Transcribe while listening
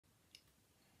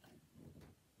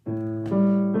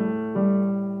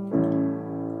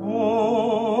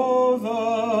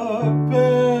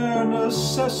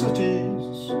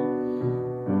necessities,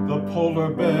 the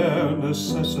polar bear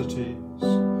necessities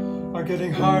are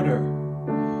getting harder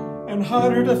and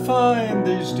harder to find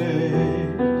these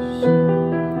days.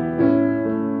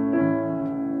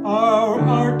 Our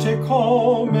Arctic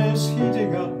home is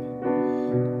heating up,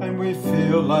 and we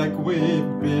feel like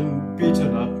we've been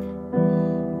beaten up.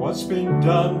 What's been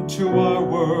done to our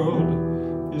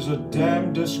world is a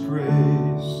damn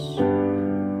disgrace.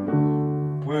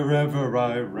 Wherever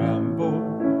I ramble,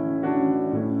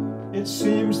 it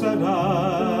seems that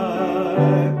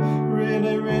I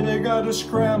really gotta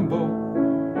scramble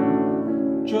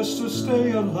just to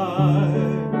stay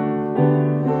alive.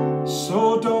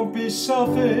 So don't be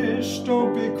selfish,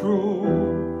 don't be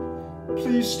cruel.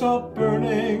 Please stop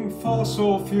burning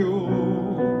fossil fuel.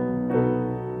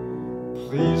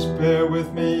 Please bear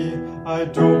with me, I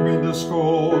don't mean to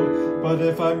scold, but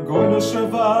if I'm going to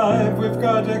survive, we've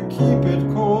got to keep it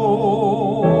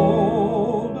cold.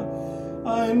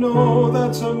 I know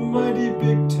that's a mighty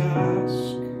big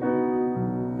task.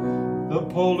 The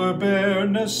polar bear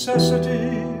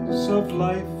necessities of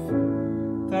life,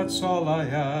 that's all I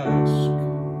ask.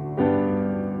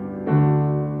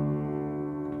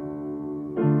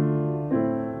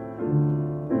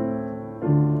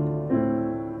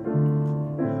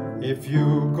 If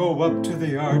you go up to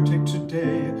the Arctic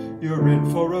today, you're in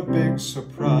for a big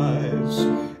surprise.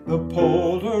 The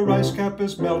polar ice cap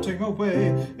is melting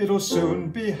away, it'll soon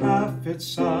be half its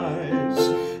size.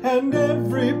 And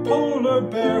every polar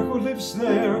bear who lives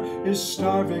there is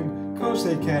starving 'cause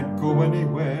they can't go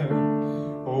anywhere.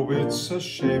 Oh, it's a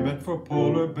shame, and for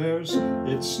polar bears,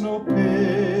 it's no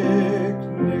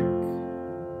picnic.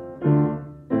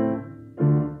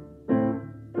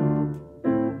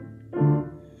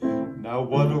 Now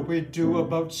what do we do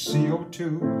about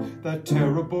CO2, that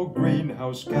terrible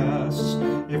greenhouse gas?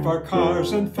 If our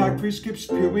cars and factories keep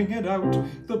spewing it out,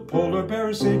 the polar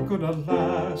bears ain't gonna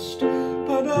last.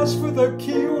 But as for the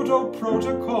Kyoto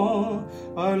Protocol,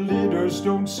 our leaders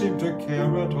don't seem to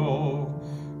care at all.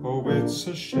 Oh, it's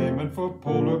a shame, and for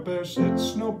polar bears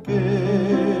it's no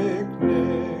picnic.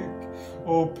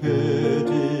 Oh,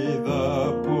 pity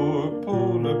the poor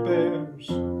polar bears.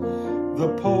 The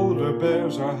polar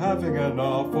bears are having an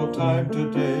awful time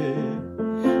today,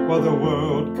 while the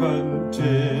world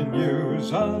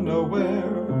continues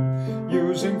unaware,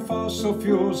 using fossil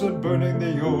fuels and burning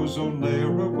the ozone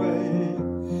layer away.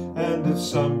 And it's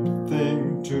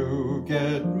something to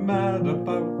get mad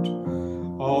about.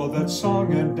 All that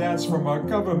song and dance from our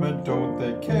government, don't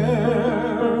they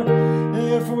care?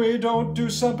 If we don't do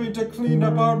something to clean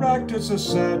up our act, it's a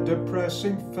sad,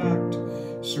 depressing fact.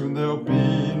 Soon there'll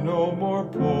be no more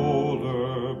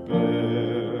polar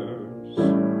bears.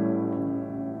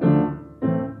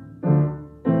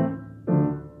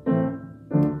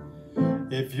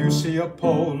 If you see a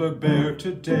polar bear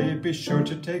today, be sure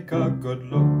to take a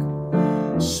good look.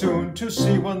 Soon to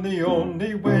see one, the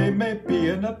only way may be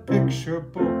in a picture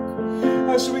book.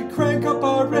 As we crank up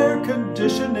our air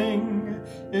conditioning,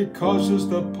 it causes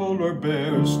the polar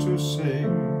bears to sing.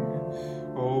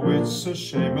 Oh, it's a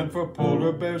shame, and for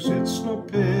polar bears it's no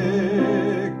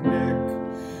picnic.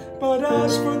 But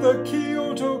as for the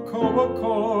Kyoto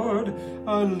Accord,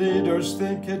 our leaders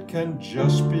think it can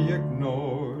just be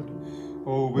ignored.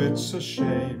 Oh, it's a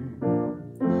shame,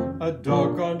 a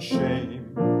doggone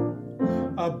shame,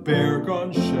 a bear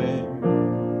gone shame.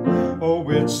 Oh,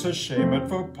 it's a shame, and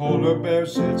for polar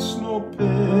bears it's no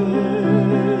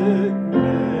picnic.